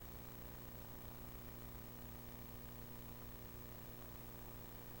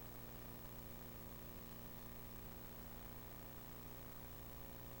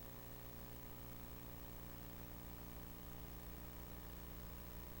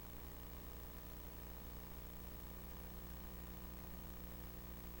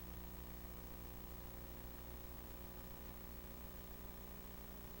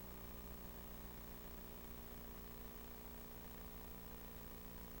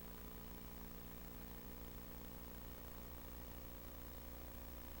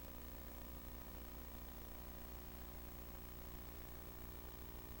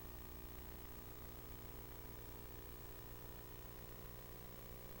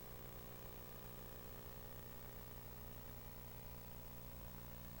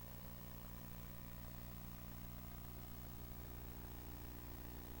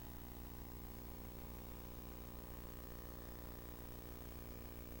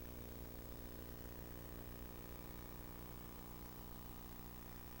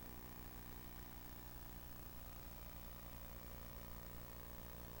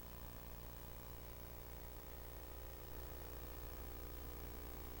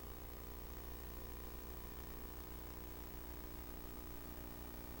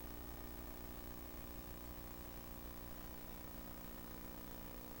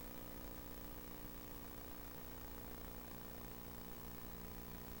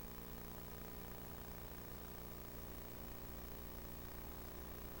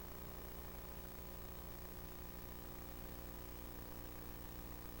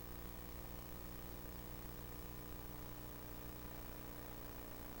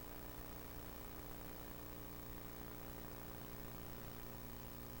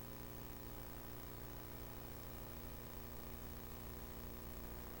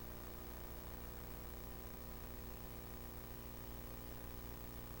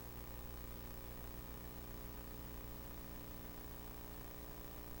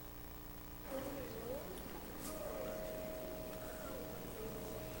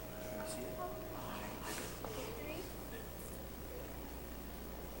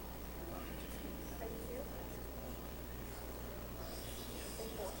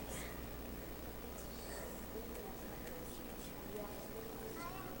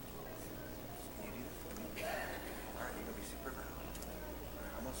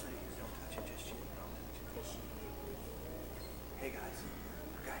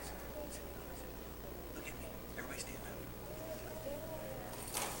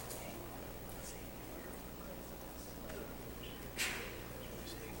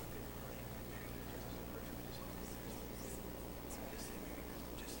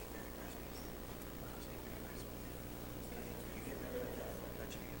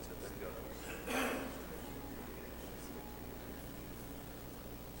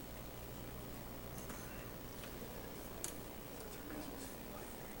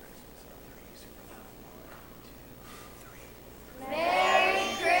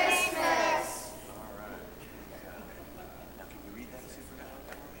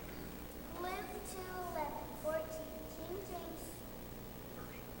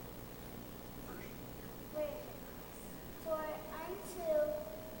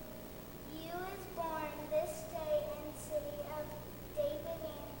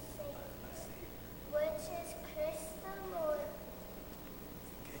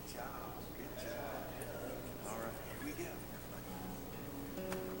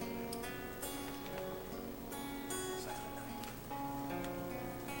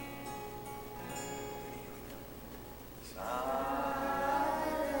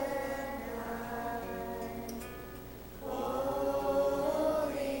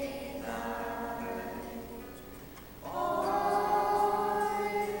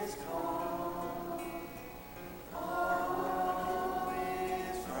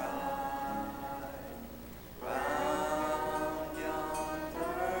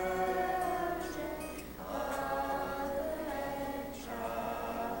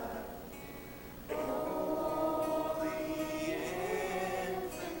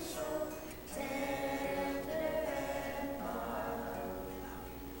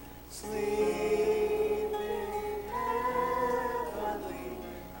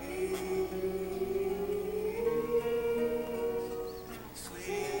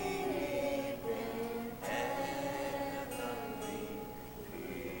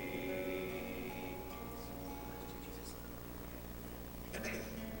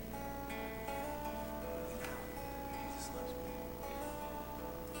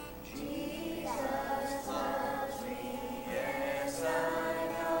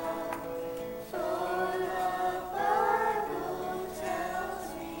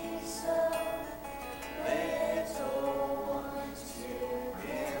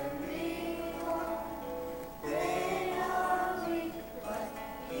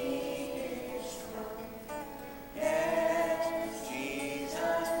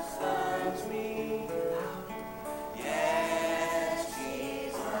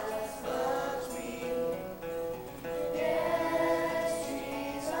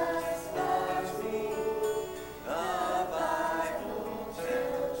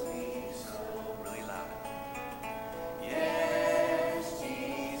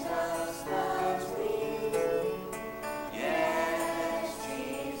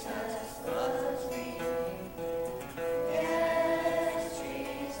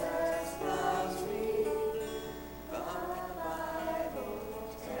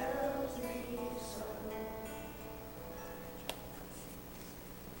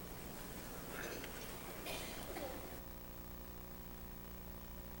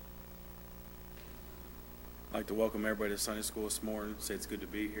I'd like to welcome everybody to Sunday school this morning. Say it's good to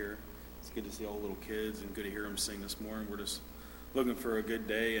be here. It's good to see all the little kids and good to hear them sing this morning. We're just looking for a good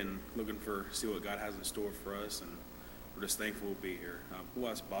day and looking for see what God has in store for us, and we're just thankful to be here. We'll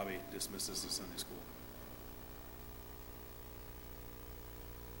ask Bobby to dismiss us to Sunday school.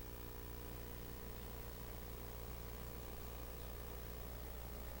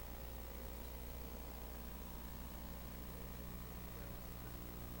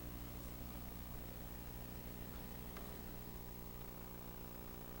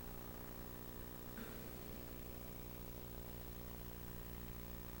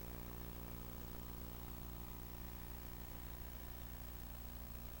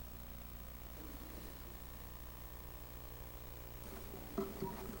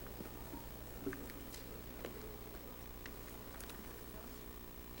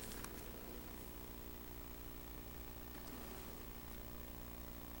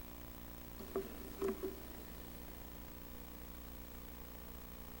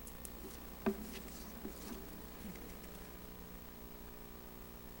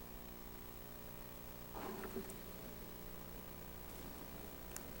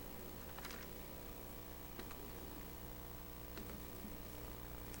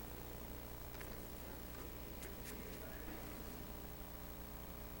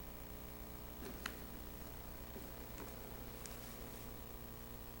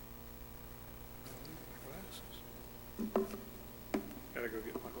 Gotta go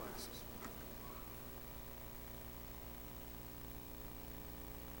get my glasses.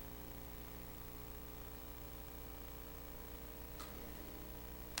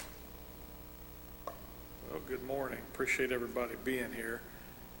 Well, good morning. Appreciate everybody being here.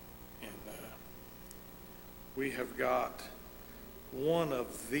 And we have got one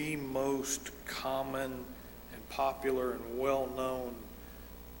of the most common and popular and well-known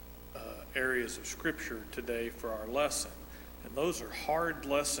areas of Scripture today for our lesson. And those are hard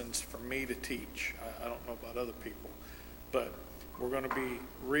lessons for me to teach. I don't know about other people. But we're going to be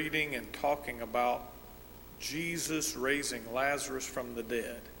reading and talking about Jesus raising Lazarus from the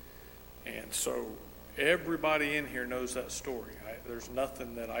dead. And so everybody in here knows that story. There's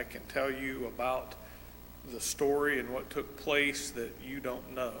nothing that I can tell you about the story and what took place that you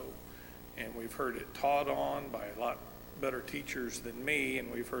don't know. And we've heard it taught on by a lot better teachers than me,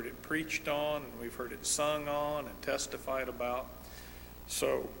 and we've heard it preached on, and we've heard it sung on and testified about.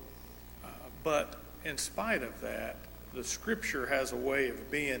 So, but in spite of that, the Scripture has a way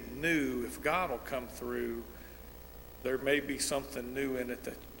of being new. If God will come through, there may be something new in it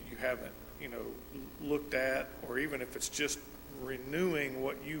that you haven't, looked at, or even if it's just renewing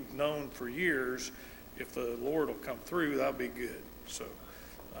what you've known for years, if the Lord will come through, that'll be good. So,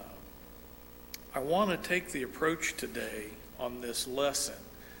 I want to take the approach today on this lesson,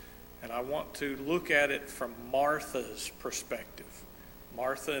 and I want to look at it from Martha's perspective.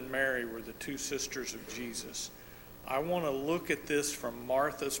 Martha and Mary were the two sisters of Jesus. I want to look at this from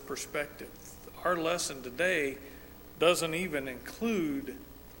Martha's perspective. Our lesson today doesn't even include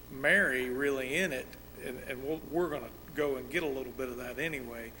Mary really in it, and we're going to go and get a little bit of that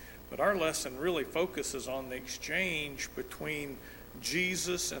anyway, but our lesson really focuses on the exchange between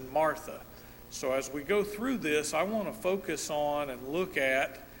Jesus and Martha. So as we go through this, I want to focus on and look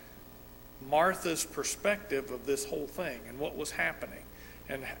at Martha's perspective of this whole thing and what was happening.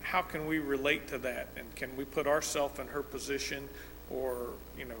 And how can we relate to that? And can we put ourselves in her position, or,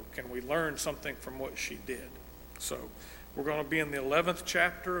 can we learn something from what she did? So we're going to be in the 11th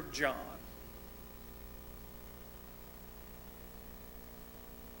chapter of John.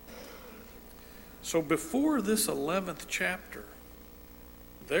 So before this 11th chapter,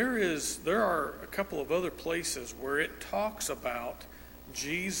 there are a couple of other places where it talks about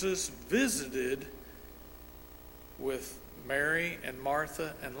Jesus visited with Mary and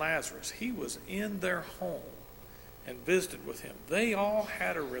Martha and Lazarus. He was in their home and visited with him. They all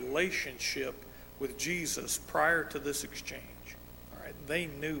had a relationship with Jesus prior to this exchange. All right, they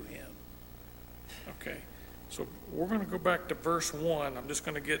knew him. Okay, so we're going to go back to verse 1. I'm just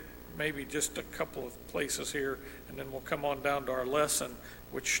going to get maybe just a couple of places here, and then we'll come on down to our lesson,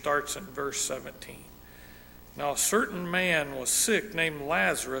 which starts in verse 17. Now a certain man was sick named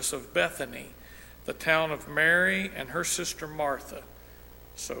Lazarus of Bethany, the town of Mary and her sister Martha.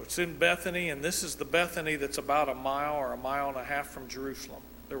 So it's in Bethany, and this is the Bethany that's about a mile or a mile and a half from Jerusalem.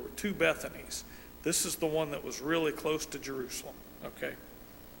 There were two Bethanies. This is the one that was really close to Jerusalem. Okay.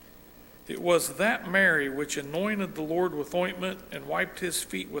 It was that Mary which anointed the Lord with ointment and wiped his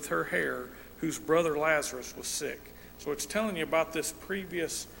feet with her hair, whose brother Lazarus was sick. So it's telling you about this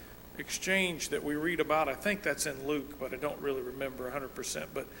previous exchange that we read about, I think that's in Luke, but I don't really remember 100%.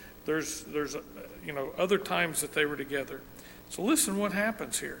 But there's other times that they were together. So listen what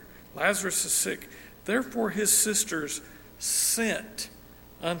happens here. Lazarus is sick. Therefore his sisters sent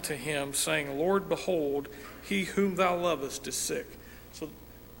unto him, saying, Lord, behold, he whom thou lovest is sick. So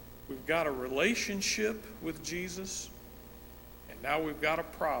we've got a relationship with Jesus, and now we've got a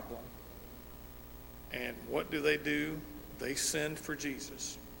problem. And what do? They send for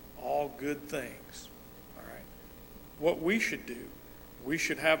Jesus. All good things. All right. What we should do, we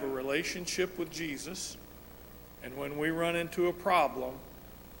should have a relationship with Jesus, and when we run into a problem,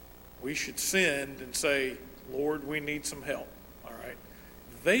 we should send and say, Lord, we need some help. All right.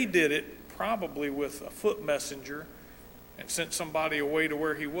 They did it probably with a foot messenger and sent somebody away to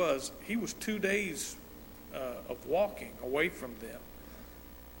where he was. He was 2 days of walking away from them.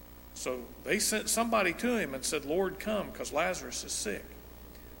 So they sent somebody to him and said, Lord, come, because Lazarus is sick.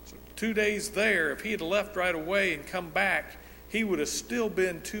 So 2 days there, if he had left right away and come back, he would have still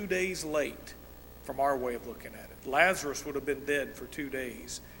been 2 days late from our way of looking at it. Lazarus would have been dead for 2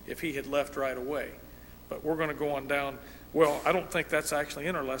 days if he had left right away. But we're going to go on down. Well, I don't think that's actually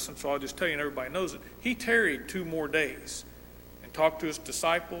in our lesson, so I'll just tell you, and everybody knows it. He tarried 2 more days and talked to his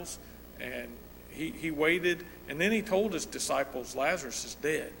disciples, and he waited, and then he told his disciples, Lazarus is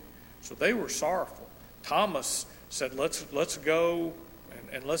dead. So they were sorrowful. Thomas said, let's go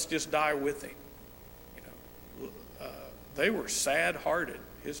and let's just die with him. They were sad-hearted.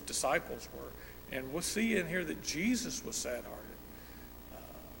 His disciples were. And we'll see in here that Jesus was sad-hearted.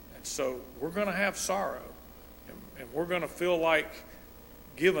 And so we're going to have sorrow. And we're going to feel like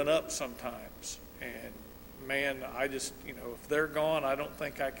giving up sometimes. And man, I just, if they're gone, I don't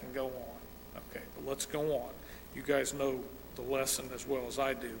think I can go on. Okay, but let's go on. You guys know the lesson as well as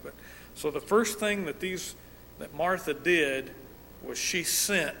I do. But so the first thing that Martha did was she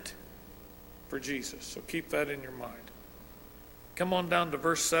sent for Jesus. So keep that in your mind. Come on down to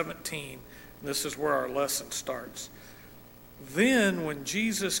verse 17. This is where our lesson starts. Then when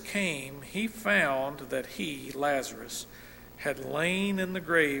Jesus came, he found that he, Lazarus, had lain in the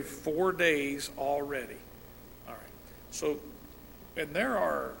grave 4 days already. All right. So, and there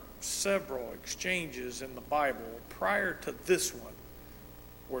are several exchanges in the Bible prior to this one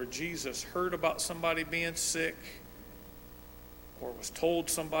where Jesus heard about somebody being sick or was told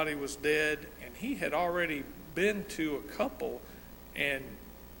somebody was dead, and he had already been to a couple and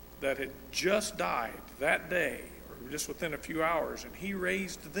that had just died that day or just within a few hours, and he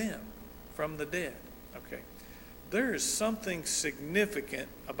raised them from the dead. Okay. There is something significant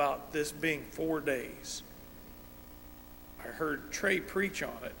about this being 4 days. I heard Trey preach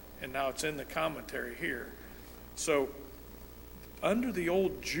on it, and now it's in the commentary here. So, under the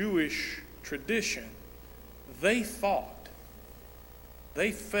old Jewish tradition, they felt,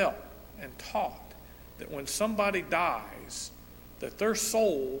 and taught that when somebody dies, that their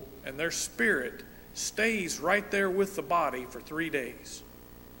soul and their spirit stays right there with the body for 3 days.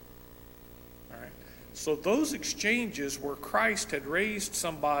 All right. So those exchanges where Christ had raised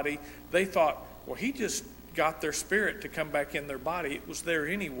somebody, they thought, well, he just got their spirit to come back in their body. It was there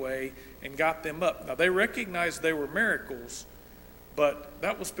anyway and got them up. Now, they recognized they were miracles, but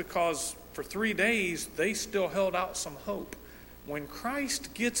that was because for 3 days they still held out some hope. When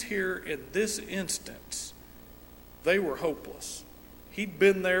Christ gets here in this instance, they were hopeless. He'd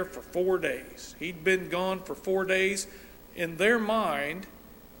been there for 4 days. He'd been gone for 4 days. In their mind,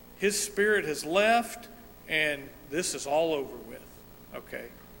 his spirit has left, and this is all over with. Okay?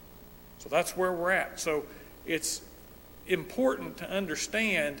 So that's where we're at. So it's important to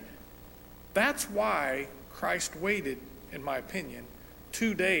understand that's why Christ waited, in my opinion,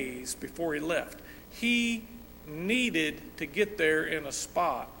 2 days before he left. He needed to get there in a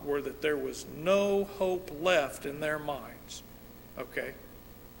spot where that there was no hope left in their minds. Okay?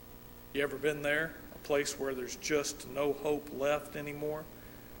 You ever been there? A place where there's just no hope left anymore?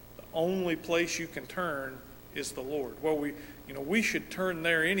 The only place you can turn is the Lord. Well, we should turn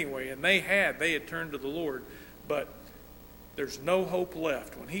there anyway, and they had turned to the Lord, but there's no hope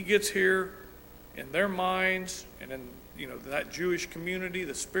left. When he gets here, in their minds and in that Jewish community,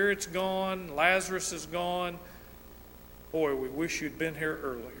 the spirit's gone, Lazarus is gone. Boy, we wish you'd been here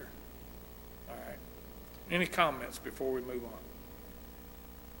earlier. All right. Any comments before we move on?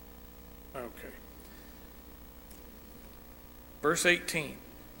 Okay. Verse 18.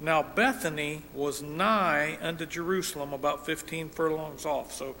 Now Bethany was nigh unto Jerusalem, about 15 furlongs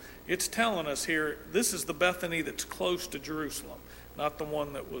off. So it's telling us here, this is the Bethany that's close to Jerusalem, not the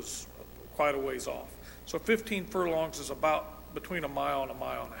one that was quite a ways off. So 15 furlongs is about between a mile and a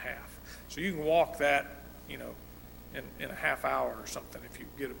mile and a half. So you can walk that, in a half hour or something if you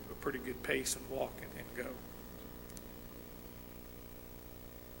get a pretty good pace and walk and go.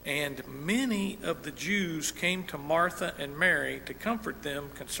 And many of the Jews came to Martha and Mary to comfort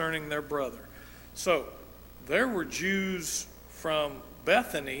them concerning their brother. So there were Jews from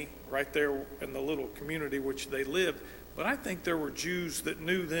Bethany, right there in the little community which they lived, but I think there were Jews that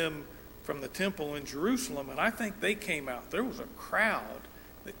knew them from the temple in Jerusalem, and I think they came out. There was a crowd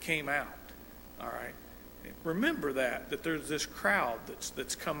that came out, all right? Remember that there's this crowd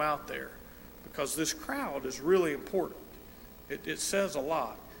that's come out there, because this crowd is really important. It says a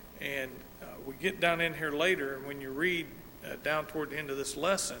lot. And we get down in here later, and when you read down toward the end of this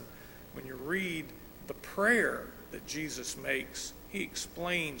lesson, when you read the prayer that Jesus makes, he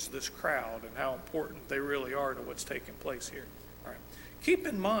explains this crowd and how important they really are to what's taking place here. All right. Keep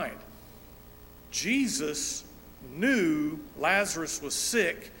in mind, Jesus knew Lazarus was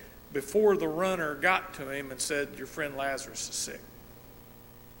sick before the runner got to him and said, "Your friend Lazarus is sick."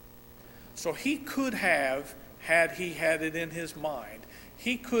 So he could have, had he had it in his mind,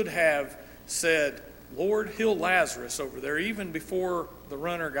 he could have said, "Lord, heal Lazarus over there," even before the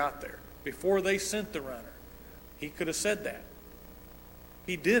runner got there, before they sent the runner. He could have said that.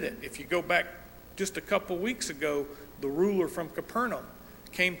 He did it. If you go back just a couple weeks ago, the ruler from Capernaum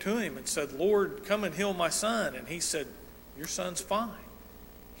came to him and said, "Lord, come and heal my son." And he said, "Your son's fine."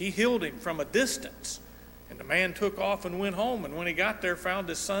 He healed him from a distance. And the man took off and went home. And when he got there, found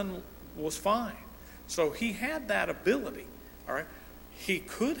his son was fine. So he had that ability. All right. He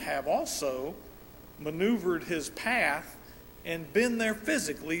could have also maneuvered his path and been there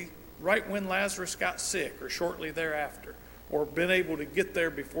physically right when Lazarus got sick or shortly thereafter, or been able to get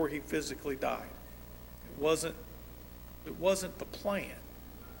there before he physically died. It wasn't the plan.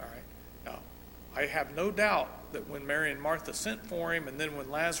 All right. Now, I have no doubt that when Mary and Martha sent for him, and then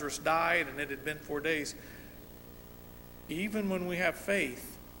when Lazarus died and it had been 4 days, even when we have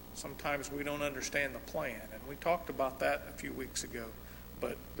faith, sometimes we don't understand the plan. And we talked about that a few weeks ago,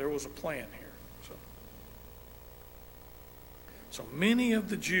 but there was a plan here. So many of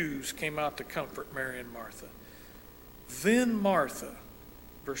the Jews came out to comfort Mary and Martha. Then Martha,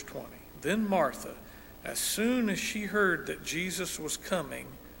 verse 20, then Martha, as soon as she heard that Jesus was coming,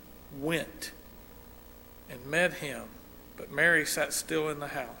 went and met him, but Mary sat still in the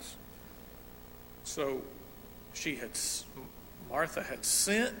house. So Martha had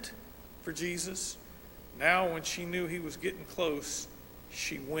sent for Jesus. Now when she knew he was getting close,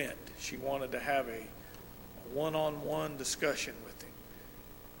 she went. She wanted to have a one-on-one discussion with him.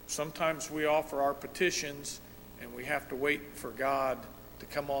 Sometimes we offer our petitions and we have to wait for God to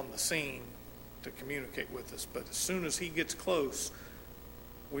come on the scene to communicate with us. But as soon as he gets close,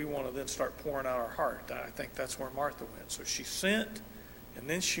 we want to then start pouring out our heart. I think that's where Martha went. So she sent and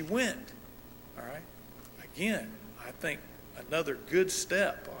then she went. All right. Again, I think another good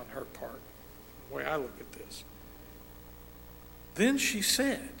step on her part, the way I look at this. Then she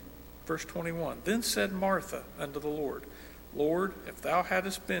said, verse 21, then said Martha unto the Lord, Lord, if thou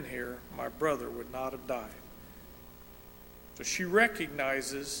hadst been here, my brother would not have died. So she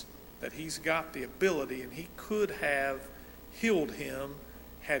recognizes that he's got the ability and he could have healed him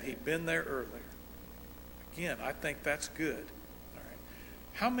had he been there earlier. Again, I think that's good. All right.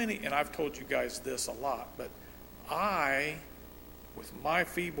 How many, and I've told you guys this a lot, but I, with my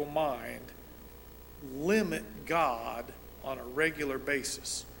feeble mind, limit God on a regular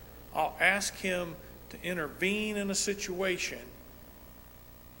basis. I'll ask him to intervene in a situation,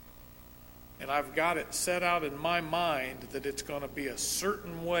 and I've got it set out in my mind that it's going to be a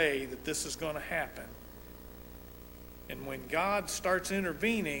certain way that this is going to happen. And when God starts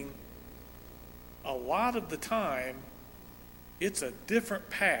intervening, a lot of the time, it's a different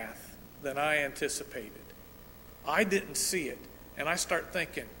path than I anticipated. I didn't see it. And I start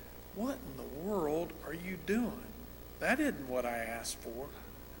thinking, what in the world are you doing? That isn't what I asked for.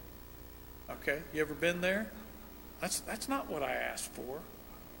 Okay, you ever been there? That's not what I asked for.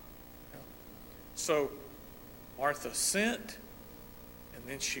 So Martha sent, and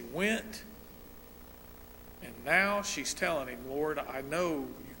then she went, and now she's telling him, Lord, I know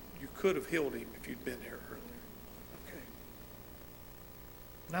you could have healed him if you'd been here earlier. Okay.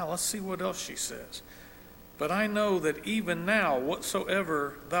 Now let's see what else she says. But I know that even now,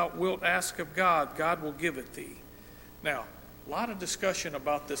 whatsoever thou wilt ask of God, God will give it thee. Now, a lot of discussion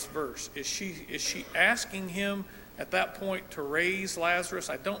about this verse. Is she asking him at that point to raise Lazarus?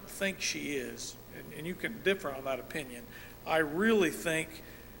 I don't think she is. And you can differ on that opinion. I really think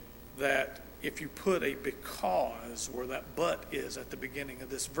that if you put a because where that but is at the beginning of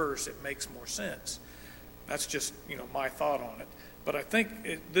this verse, it makes more sense. That's just, my thought on it. But I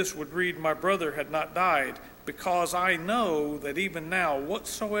think this would read, my brother had not died, because I know that even now,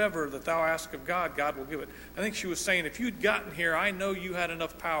 whatsoever that thou ask of God, God will give it. I think she was saying, if you'd gotten here, I know you had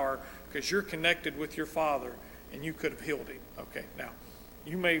enough power because you're connected with your father and you could have healed him. Okay, now,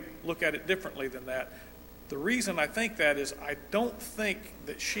 you may look at it differently than that. The reason I think that is I don't think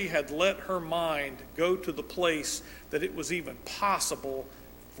that she had let her mind go to the place that it was even possible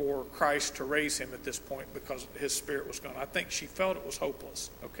for Christ to raise him at this point because his spirit was gone. I think she felt it was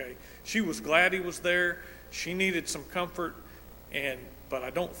hopeless, okay? She was glad he was there. She needed some comfort, but I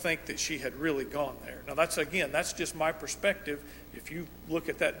don't think that she had really gone there. Now, that's just my perspective. If you look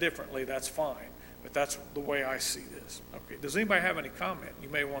at that differently, that's fine. But that's the way I see this. Okay. Does anybody have any comment? You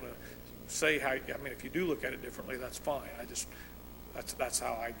may want to say if you do look at it differently, that's fine. That's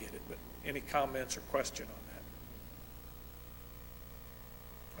how I get it. But any comments or question on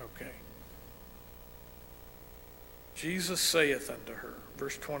that? Okay. Jesus saith unto her,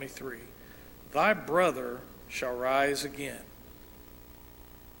 verse 23, thy brother shall rise again.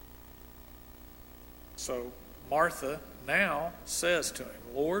 So Martha now says to him,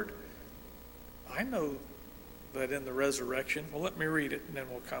 Lord, I know that in the resurrection, well, let me read it and then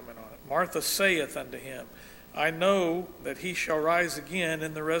we'll comment on it. Martha saith unto him, I know that he shall rise again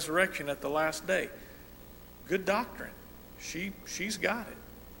in the resurrection at the last day. Good doctrine. She's got it.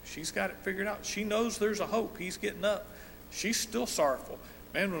 She's got it figured out. She knows there's a hope. He's getting up. She's still sorrowful.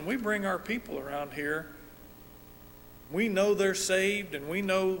 Man, when we bring our people around here, we know they're saved and we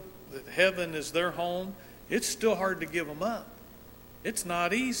know that heaven is their home. It's still hard to give them up. It's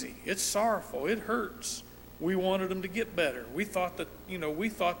not easy. It's sorrowful. It hurts. We wanted them to get better. We thought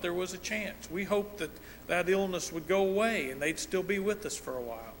there was a chance. We hoped that illness would go away and they'd still be with us for a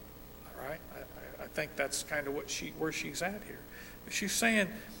while. All right? I think that's kind of where she's at here. But she's saying,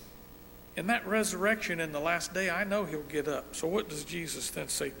 in that resurrection in the last day, I know he'll get up. So what does Jesus then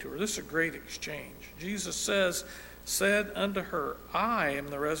say to her? This is a great exchange. Jesus said unto her, I am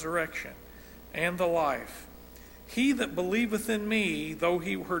the resurrection and the life. He that believeth in me, though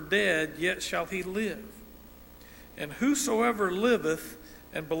he were dead, yet shall he live. And whosoever liveth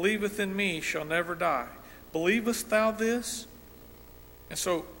and believeth in me shall never die. Believest thou this? And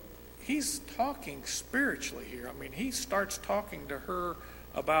so he's talking spiritually here. I mean, he starts talking to her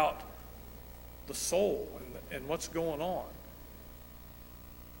about the soul and what's going on.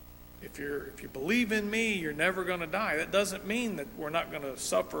 If you believe in me, you're never going to die. That doesn't mean that we're not going to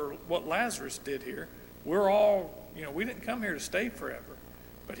suffer what Lazarus did here. We're all, we didn't come here to stay forever.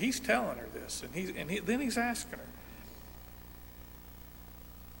 But he's telling her this, then he's asking her.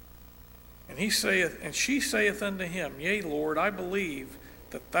 And she saith unto him, Yea, Lord, I believe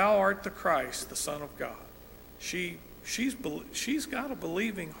that thou art the Christ, the Son of God. She's got a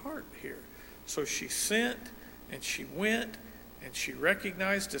believing heart here. So she sent, and she went, and she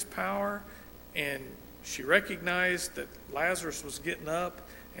recognized his power, and she recognized that Lazarus was getting up,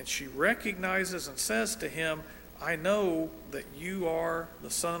 and she recognizes and says to him, I know that you are the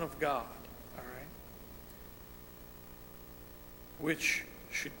Son of God. All right? Which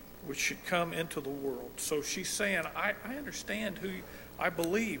should come into the world. So she's saying, I understand who I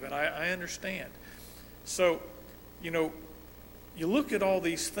believe, and I understand. So, you look at all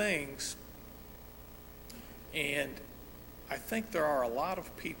these things, and I think there are a lot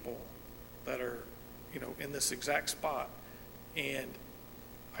of people that are, in this exact spot. And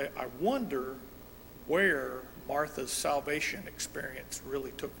I wonder where Martha's salvation experience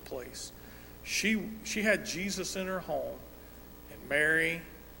really took place. She had Jesus in her home, and Mary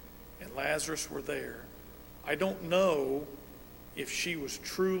and Lazarus were there. I don't know if she was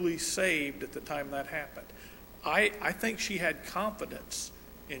truly saved at the time that happened. I think she had confidence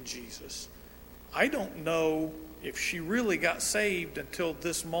in Jesus. I don't know if she really got saved until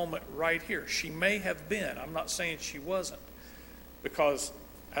this moment right here. She may have been. I'm not saying she wasn't. Because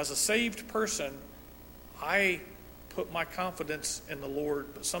as a saved person, I put my confidence in the Lord,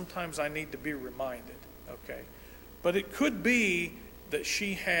 but sometimes I need to be reminded, okay? But it could be that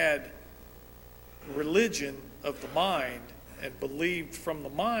she had religion of the mind and believed from the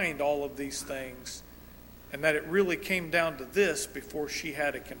mind all of these things, and that it really came down to this before she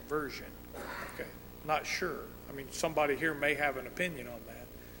had a conversion. Okay, not sure. I mean, somebody here may have an opinion on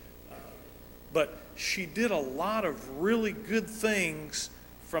that. But she did a lot of really good things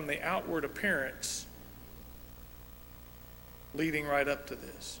from the outward appearance leading right up to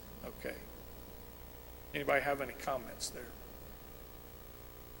this. Okay. Anybody have any comments there?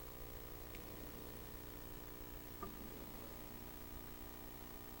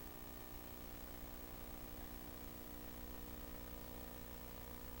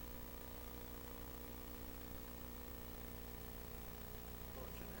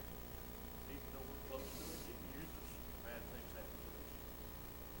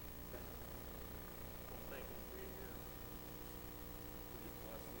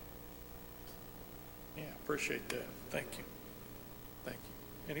 Appreciate that. Thank you. Thank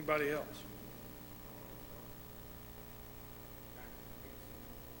you. Anybody else?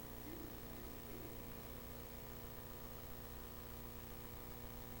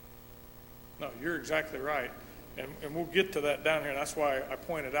 No, you're exactly right. And we'll get to that down here. That's why I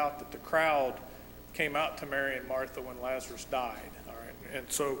pointed out that the crowd came out to Mary and Martha when Lazarus died. All right.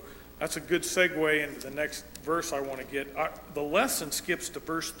 And so that's a good segue into the next verse I want to get. The lesson skips to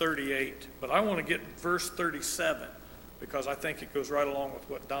verse 38, but I want to get verse 37 because I think it goes right along with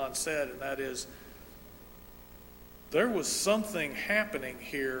what Don said, and that is there was something happening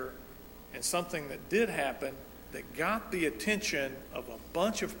here and something that did happen that got the attention of a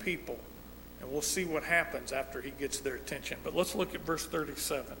bunch of people. And we'll see what happens after he gets their attention. But let's look at verse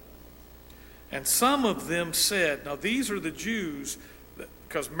 37. And some of them said, now these are the Jews,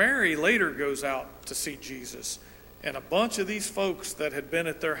 because Mary later goes out to see Jesus. And a bunch of these folks that had been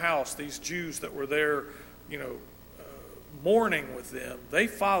at their house, these Jews that were there, mourning with them, they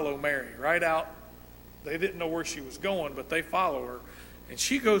follow Mary right out. They didn't know where she was going, but they follow her. And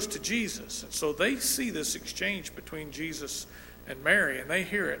she goes to Jesus. And so they see this exchange between Jesus and Mary, and they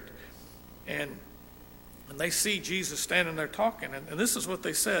hear it. And they see Jesus standing there talking. And this is what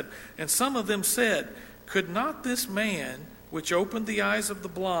they said. And some of them said, could not this man, which opened the eyes of the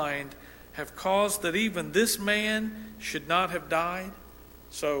blind, have caused that even this man should not have died?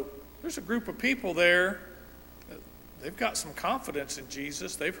 So there's a group of people there. They've got some confidence in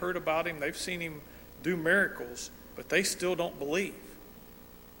Jesus. They've heard about him. They've seen him do miracles. But they still don't believe.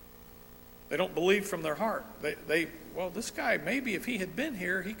 They don't believe from their heart. Well, this guy, maybe if he had been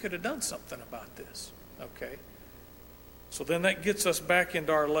here, he could have done something about this. Okay. So then that gets us back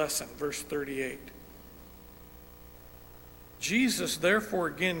into our lesson, verse 38. Jesus, therefore,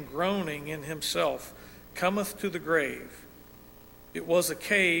 again groaning in himself, cometh to the grave. It was a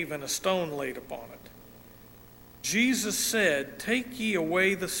cave, and a stone laid upon it. Jesus said, take ye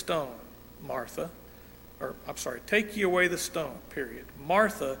away the stone, take ye away the stone, period.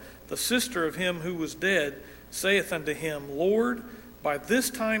 Martha, the sister of him who was dead, saith unto him, Lord, by this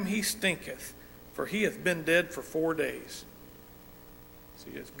time he stinketh, for he hath been dead for 4 days.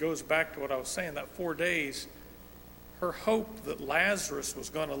 See, it goes back to what I was saying, that 4 days, her hope that Lazarus was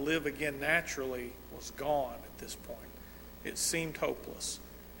going to live again naturally was gone at this point. It seemed hopeless.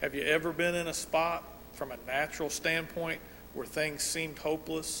 Have you ever been in a spot from a natural standpoint where things seemed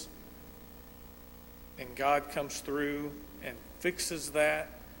hopeless and God comes through and fixes that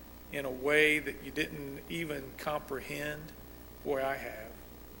in a way that you didn't even comprehend? Boy, I have.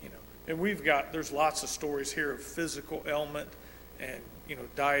 And there's lots of stories here of physical ailment and,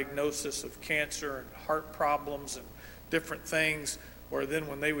 diagnosis of cancer and heart problems and different things, where then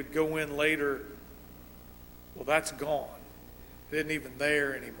when they would go in later, well, that's gone. It isn't even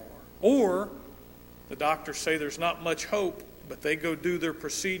there anymore. Or the doctors say there's not much hope, but they go do their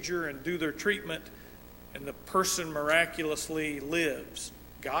procedure and do their treatment, and the person miraculously lives.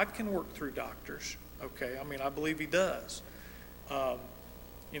 God can work through doctors, okay? I believe he does.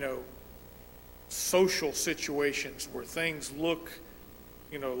 Social situations where things look,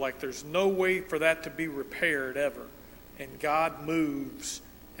 like there's no way for that to be repaired ever. And God moves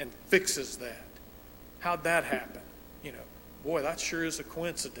and fixes that. How'd that happen? Boy, that sure is a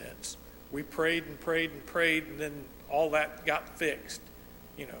coincidence. We prayed and prayed and prayed, and then all that got fixed.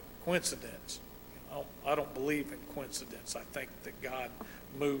 Coincidence. I don't believe in coincidence. I think that God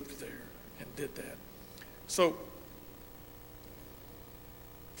moved there and did that. So,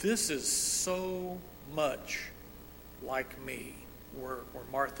 this is so much like me where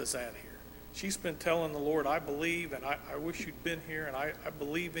Martha's at here. She's been telling the Lord, I believe, and I wish you'd been here, and I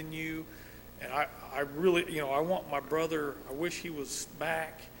believe in you, and I really, I want my brother, I wish he was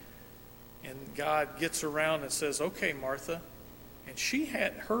back. And God gets around and says, okay, Martha.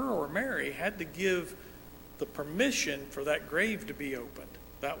 And Mary had to give the permission for that grave to be opened.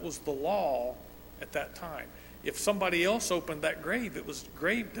 That was the law at that time. If somebody else opened that grave, it was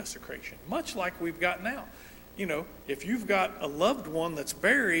grave desecration, much like we've got now. If you've got a loved one that's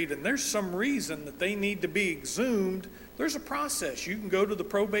buried and there's some reason that they need to be exhumed, there's a process. You can go to the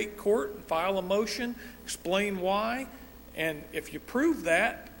probate court and file a motion, explain why, and if you prove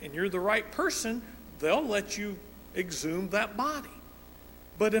that and you're the right person, they'll let you exhume that body.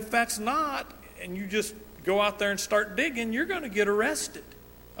 But if that's not, and you just go out there and start digging, you're going to get arrested.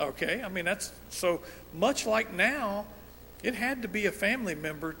 Okay? That's so much like now, it had to be a family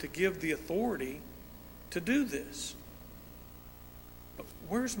member to give the authority to do this. But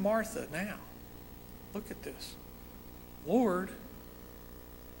where's Martha now? Look at this. Lord,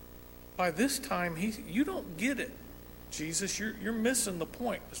 by this time, you don't get it. Jesus, you're missing the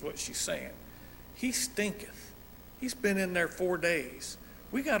point, is what she's saying. he stinketh. He's been in there 4 days.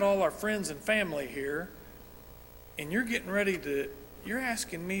 We got all our friends and family here, and you're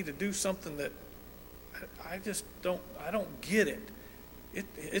asking me to do something that I don't get it.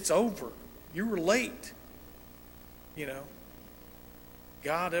 It's over. You were late.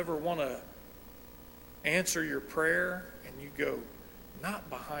 God ever want to answer your prayer and you go, not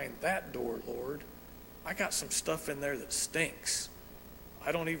behind that door, Lord. I got some stuff in there that stinks.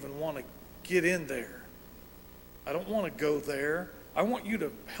 I don't even want to get in there. I don't want to go there. I want you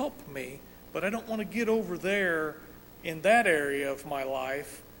to help me, but I don't want to get over there in that area of my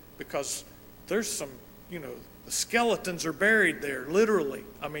life because there's some, the skeletons are buried there, literally.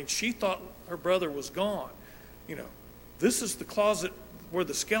 I mean, she thought her brother was gone. This is the closet where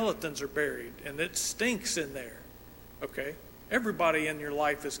the skeletons are buried, and it stinks in there. Okay? Everybody in your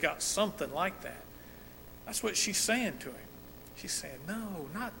life has got something like that. That's what she's saying to him. She's saying, no,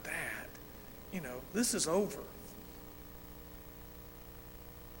 not that. This is over.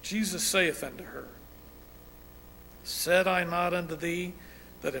 Jesus saith unto her, said I not unto thee,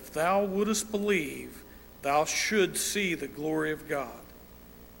 that if thou wouldest believe, thou shouldst see the glory of God.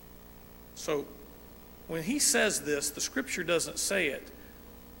 So, when he says this, the scripture doesn't say it,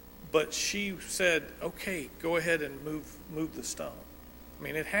 but she said, okay, go ahead and move the stone. I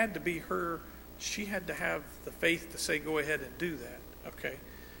mean, it had to be her. She had to have the faith to say, go ahead and do that. Okay.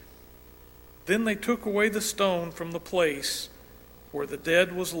 Then they took away the stone from the place where the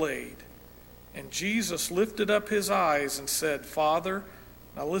dead was laid. And Jesus lifted up his eyes and said, Father,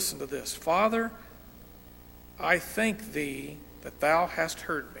 now listen to this. Father, I thank thee that thou hast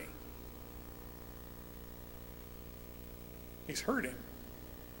heard me. He's heard him.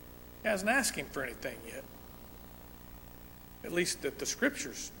 He hasn't asked him for anything yet. At least that the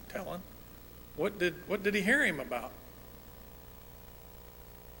scripture's telling. What did he hear him about?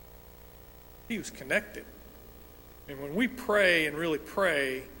 He was connected. And when we pray and really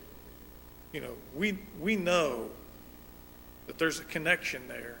pray, we know that there's a connection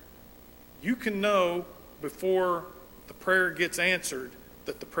there. You can know before the prayer gets answered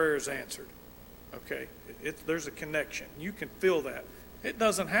that the prayer is answered. Okay? There's a connection. You can feel that. It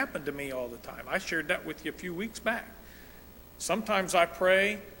doesn't happen to me all the time. I shared that with you a few weeks back. Sometimes I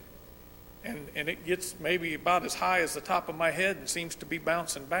pray and it gets maybe about as high as the top of my head and seems to be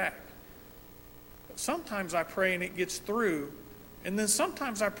bouncing back. But sometimes I pray and it gets through, and then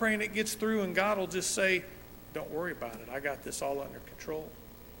sometimes I pray and it gets through and God will just say, don't worry about it. I got this all under control.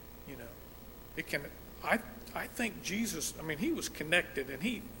 It can. I think Jesus, he was connected, and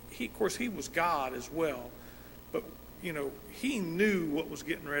he of course he was God as well, but he knew what was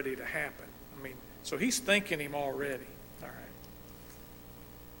getting ready to happen. So he's thanking him already. All right.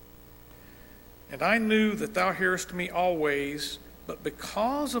 And I knew that thou hearest me always, but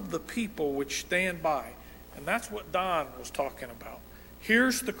because of the people which stand by. And that's what Don was talking about.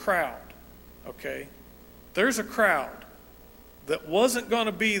 Here's the crowd, okay? There's a crowd that wasn't going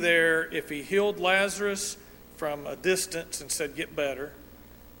to be there if he healed Lazarus from a distance and said, get better.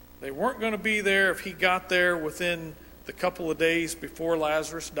 They weren't going to be there if he got there within the couple of days before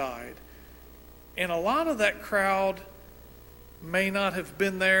Lazarus died. And a lot of that crowd may not have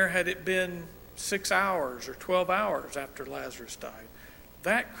been there had it been 6 hours or 12 hours after Lazarus died.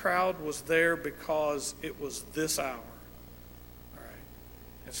 That crowd was there because it was this hour. All right.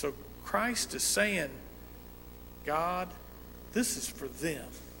 And so Christ is saying, God, this is for them.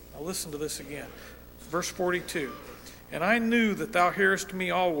 Now listen to this again. Verse 42. And I knew that thou hearest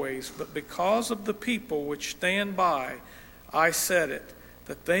me always, but because of the people which stand by, I said it,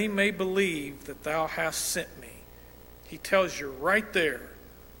 that they may believe that thou hast sent me. He tells you right there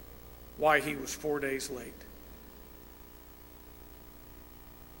why he was 4 days late.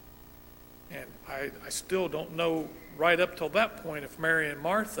 And I still don't know right up till that point if Mary and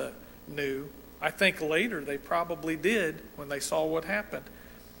Martha knew. I think later they probably did when they saw what happened.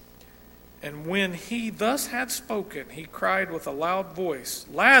 And when he thus had spoken, he cried with a loud voice,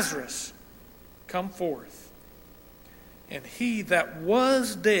 Lazarus, come forth. And he that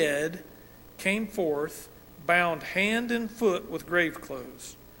was dead came forth, bound hand and foot with grave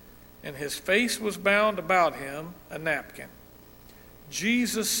clothes, and his face was bound about him a napkin.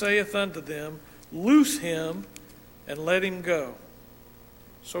 Jesus saith unto them, loose him and let him go.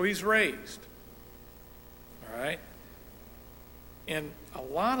 So he's raised. All right? And a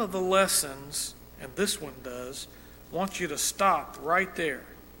lot of the lessons, and this one does, want you to stop right there.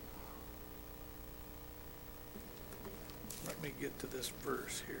 Let me get to this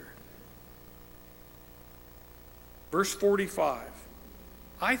verse here. Verse 45.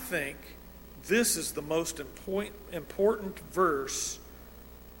 I think this is the most important verse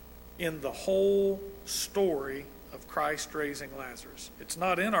in the whole story of Christ raising Lazarus. It's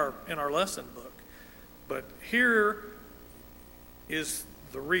not in our lesson book, but here is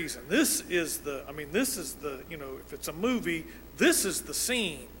the reason. This is the, if it's a movie, this is the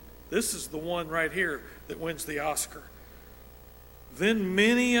scene. This is the one right here that wins the Oscar. Then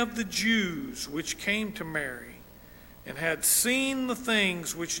many of the Jews which came to Mary and had seen the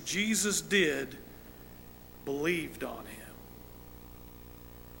things which Jesus did believed on him.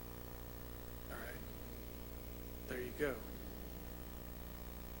 All right. There you go.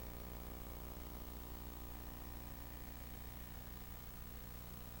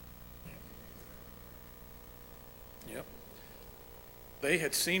 Yep. They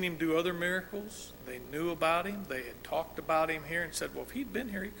had seen him do other miracles. They knew about him. They had talked about him here and said, well, if he'd been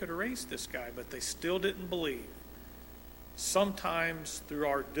here, he could have raised this guy. But they still didn't believe. Sometimes through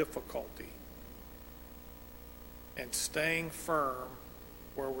our difficulty and staying firm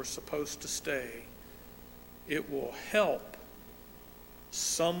where we're supposed to stay, it will help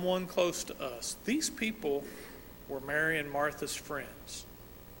someone close to us. These people were Mary and Martha's friends.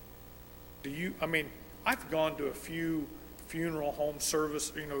 I've gone to a few funeral home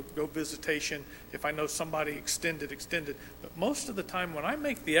service, go visitation, if I know somebody extended. But most of the time when I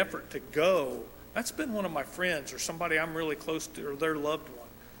make the effort to go, that's been one of my friends or somebody I'm really close to or their loved one.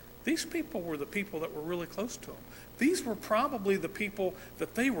 These people were the people that were really close to them. These were probably the people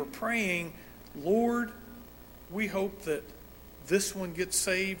that they were praying, Lord, we hope that this one gets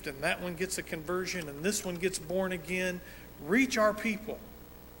saved and that one gets a conversion and this one gets born again. Reach our people.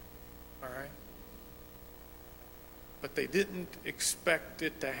 All right? But they didn't expect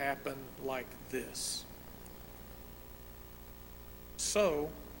it to happen like this. So,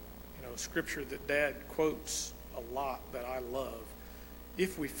 scripture that Dad quotes a lot that I love.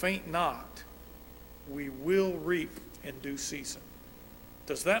 If we faint not, we will reap in due season.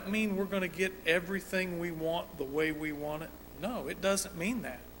 Does that mean we're going to get everything we want the way we want it? No, it doesn't mean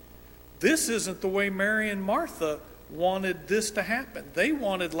that. This isn't the way Mary and Martha wanted this to happen. They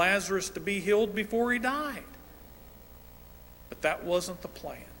wanted Lazarus to be healed before he died. But that wasn't the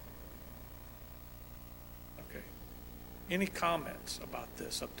plan. Okay. Any comments about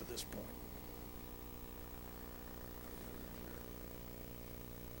this up to this point?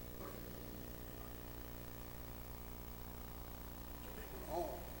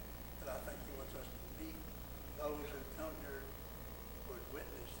 That I think he wants us to meet those who come here would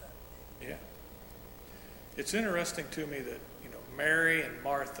witness that. Yeah. It's interesting to me that, Mary and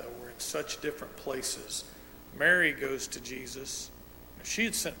Martha were in such different places. Mary goes to Jesus. She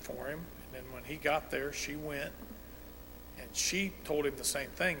had sent for him, and then when he got there, she went, and she told him the same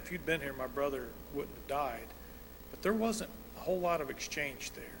thing. If you'd been here, my brother wouldn't have died. But there wasn't a whole lot of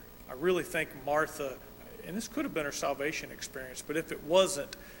exchange there. I really think Martha, and this could have been her salvation experience, but if it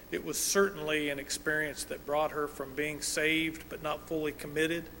wasn't, it was certainly an experience that brought her from being saved but not fully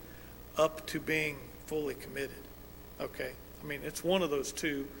committed up to being fully committed. Okay? It's one of those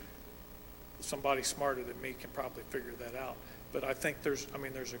two. Somebody smarter than me can probably figure that out. But I think there's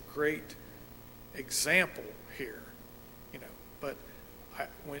a great example here, But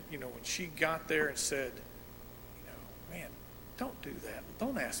when she got there and said, man, don't do that.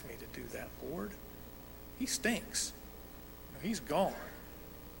 Don't ask me to do that, Lord. He stinks. He's gone.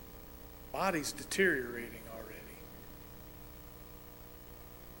 Body's deteriorating already.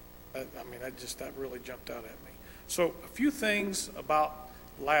 That really jumped out at me. So a few things about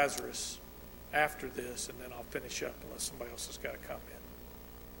Lazarus after this, and then I'll finish up unless somebody else has got a comment.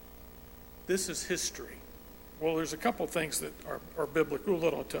 This is history. Well, there's a couple things that are biblical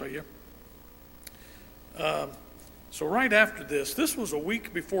that I'll tell you. So right after this was a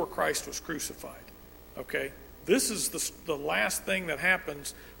week before Christ was crucified. Okay? This is the last thing that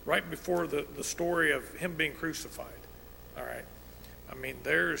happens right before the story of him being crucified. All right?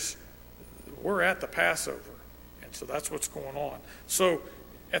 We're at the Passover, and so that's what's going on. So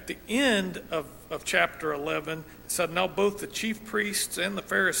at the end of chapter 11, it said, now both the chief priests and the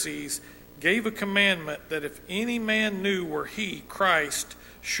Pharisees gave a commandment that if any man knew where he, Christ,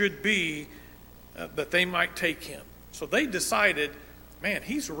 should be, that they might take him. So they decided, man,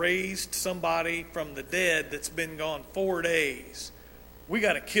 he's raised somebody from the dead that's been gone 4 days. We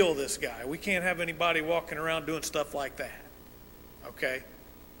got to kill this guy. We can't have anybody walking around doing stuff like that. Okay?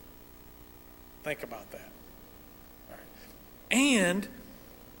 Think about that. All right. And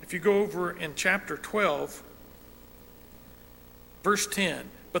if you go over in chapter 12, verse 10,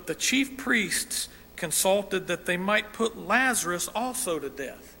 but the chief priests consulted that they might put Lazarus also to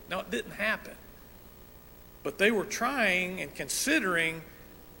death. Now, it didn't happen. But they were trying and considering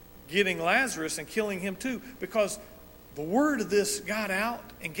getting Lazarus and killing him too, because the word of this got out,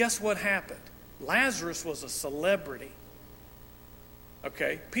 and guess what happened? Lazarus was a celebrity.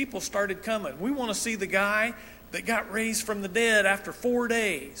 Okay, people started coming. We want to see the guy that got raised from the dead after 4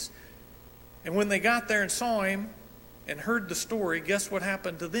 days. And when they got there and saw him and heard the story, guess what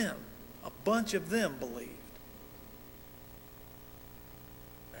happened to them? A bunch of them believed.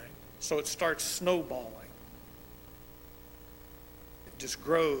 Right? So it starts snowballing. It just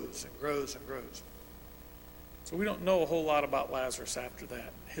grows and grows and grows. So we don't know a whole lot about Lazarus after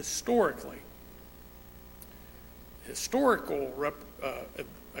that. Historical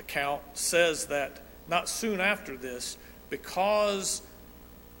account says that not soon after this, because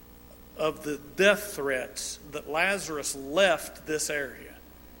of the death threats, that Lazarus left this area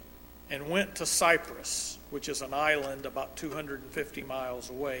and went to Cyprus, which is an island about 250 miles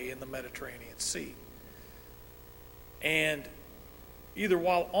away in the Mediterranean Sea. And either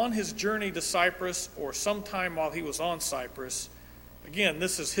while on his journey to Cyprus or sometime while he was on Cyprus, again,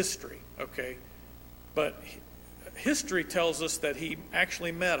 this is history, okay? But history tells us that he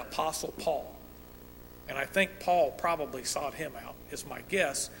actually met Apostle Paul. And I think Paul probably sought him out, is my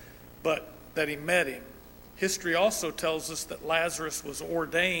guess, but that he met him. History also tells us that Lazarus was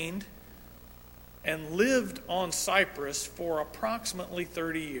ordained and lived on Cyprus for approximately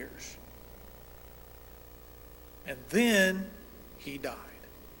 30 years. And then he died.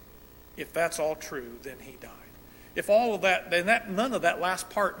 If that's all true, then he died. If all of that, then none of that last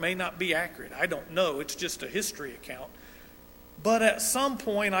part may not be accurate. I don't know. It's just a history account. But at some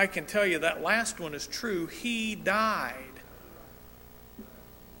point, I can tell you that last one is true. He died.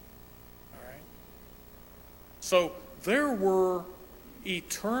 All right? So there were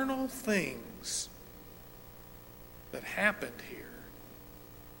eternal things that happened here.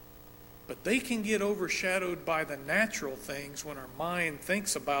 But they can get overshadowed by the natural things when our mind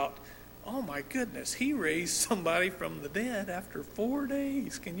thinks about, oh my goodness, he raised somebody from the dead after 4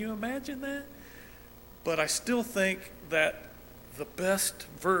 days. Can you imagine that? But I still think that the best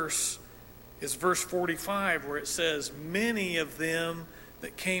verse is verse 45, where it says, many of them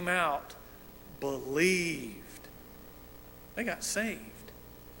that came out believed. They got saved.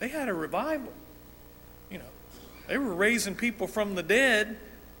 They had a revival. You know, they were raising people from the dead,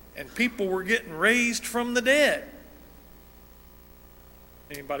 and people were getting raised from the dead.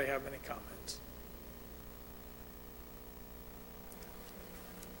 Anybody have any comments?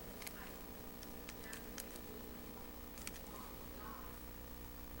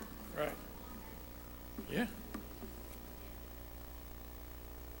 Right. Yeah.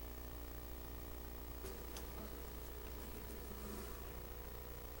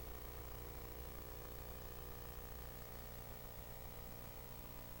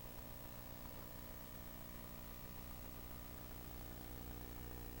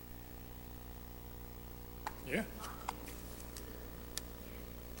 Yeah.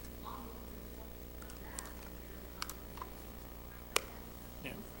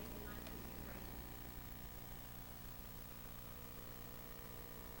 Yeah.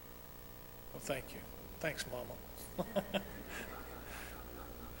 Well, thank you. Thanks, Mama.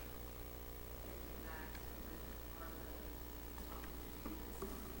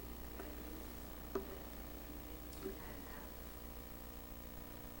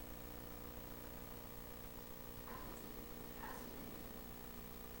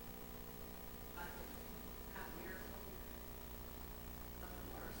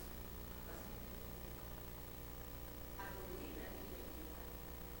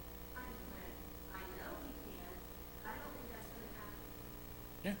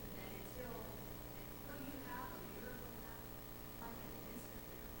 Yeah.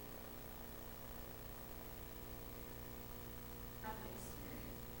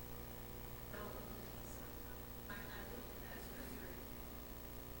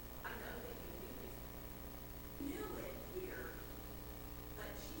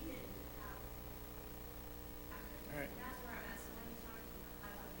 All right.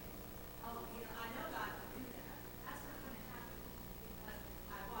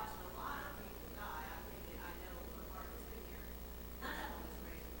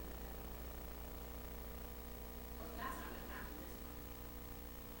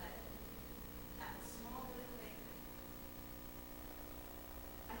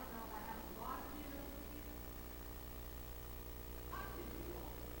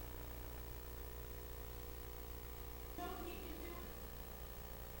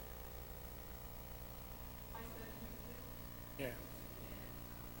 Yeah.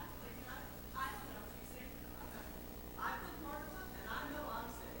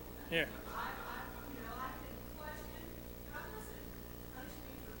 Yeah.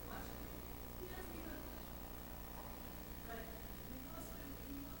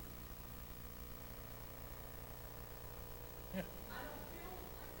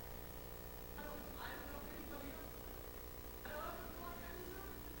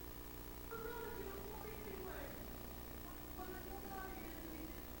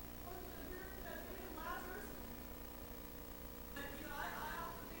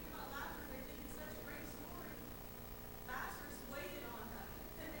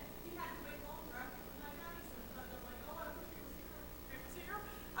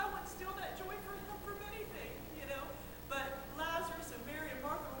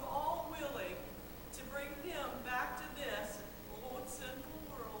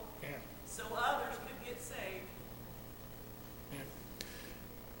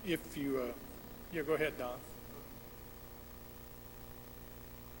 if you, yeah, go ahead, Don.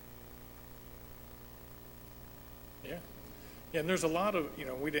 Yeah. Yeah, and there's a lot of,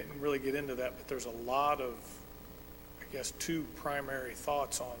 we didn't really get into that, but there's a lot of, I guess, two primary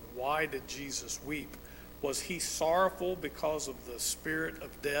thoughts on why did Jesus weep. Was he sorrowful because of the spirit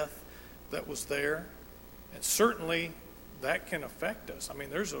of death that was there? And certainly that can affect us. I mean,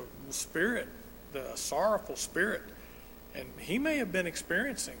 there's a spirit, a sorrowful spirit, and he may have been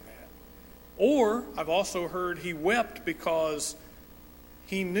experiencing that. Or I've also heard he wept because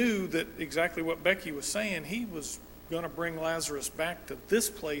he knew that exactly what Becky was saying, he was going to bring Lazarus back to this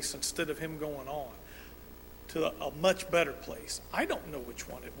place instead of him going on to a much better place. I don't know which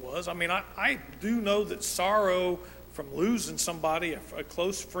one it was. I mean, I do know that sorrow from losing somebody, a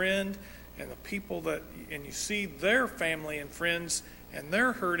close friend, and the people that, and you see their family and friends, and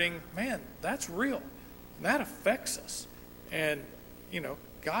they're hurting, man, that's real. And that affects us. And,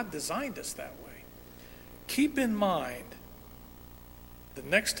 God designed us that way. Keep in mind, the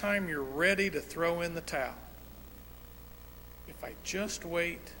next time you're ready to throw in the towel, if I just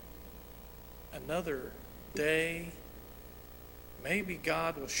wait another day, maybe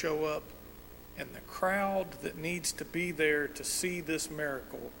God will show up, and the crowd that needs to be there to see this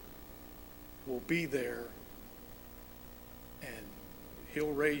miracle will be there, and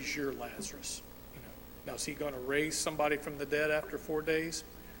he'll raise your Lazarus. Now, is he going to raise somebody from the dead after 4 days?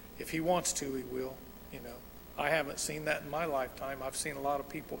 If he wants to, he will. I haven't seen that in my lifetime. I've seen a lot of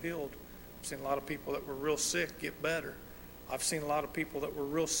people healed. I've seen a lot of people that were real sick get better. I've seen a lot of people that were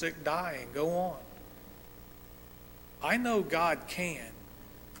real sick die and go on. I know God can.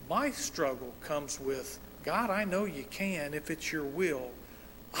 My struggle comes with, God, I know you can if it's your will.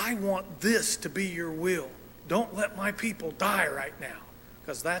 I want this to be your will. Don't let my people die right now,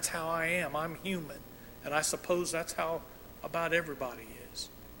 because that's how I am. I'm human. And I suppose that's how about everybody is.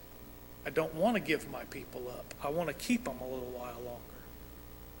 I don't want to give my people up. I want to keep them a little while longer.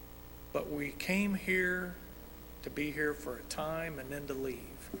 But we came here to be here for a time and then to leave.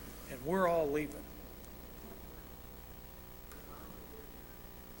 And we're all leaving.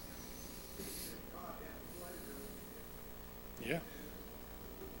 Yeah.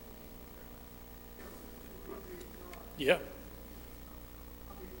 Yeah.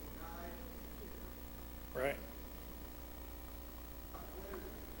 Right.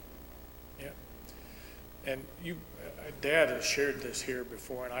 Yeah. And Dad has shared this here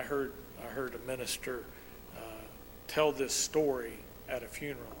before, and I heard a minister tell this story at a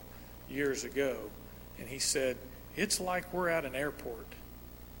funeral years ago, and he said, it's like we're at an airport,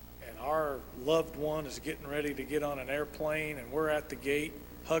 and our loved one is getting ready to get on an airplane, and we're at the gate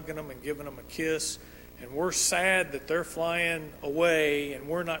hugging them and giving them a kiss, and we're sad that they're flying away, and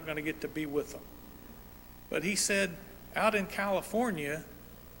we're not going to get to be with them. But he said, out in California,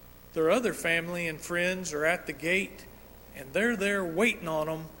 their other family and friends are at the gate, and they're there waiting on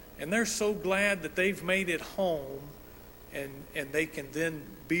them, and they're so glad that they've made it home, and they can then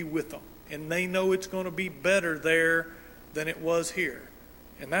be with them. And they know it's going to be better there than it was here.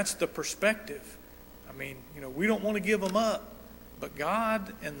 And that's the perspective. I mean, we don't want to give them up, but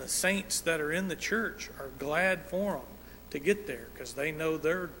God and the saints that are in the church are glad for them to get there, because they know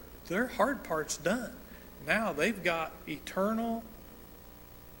their hard part's done. Now they've got eternal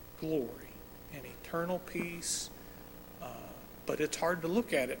glory and eternal peace, but it's hard to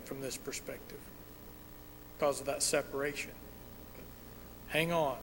look at it from this perspective because of that separation. Hang on.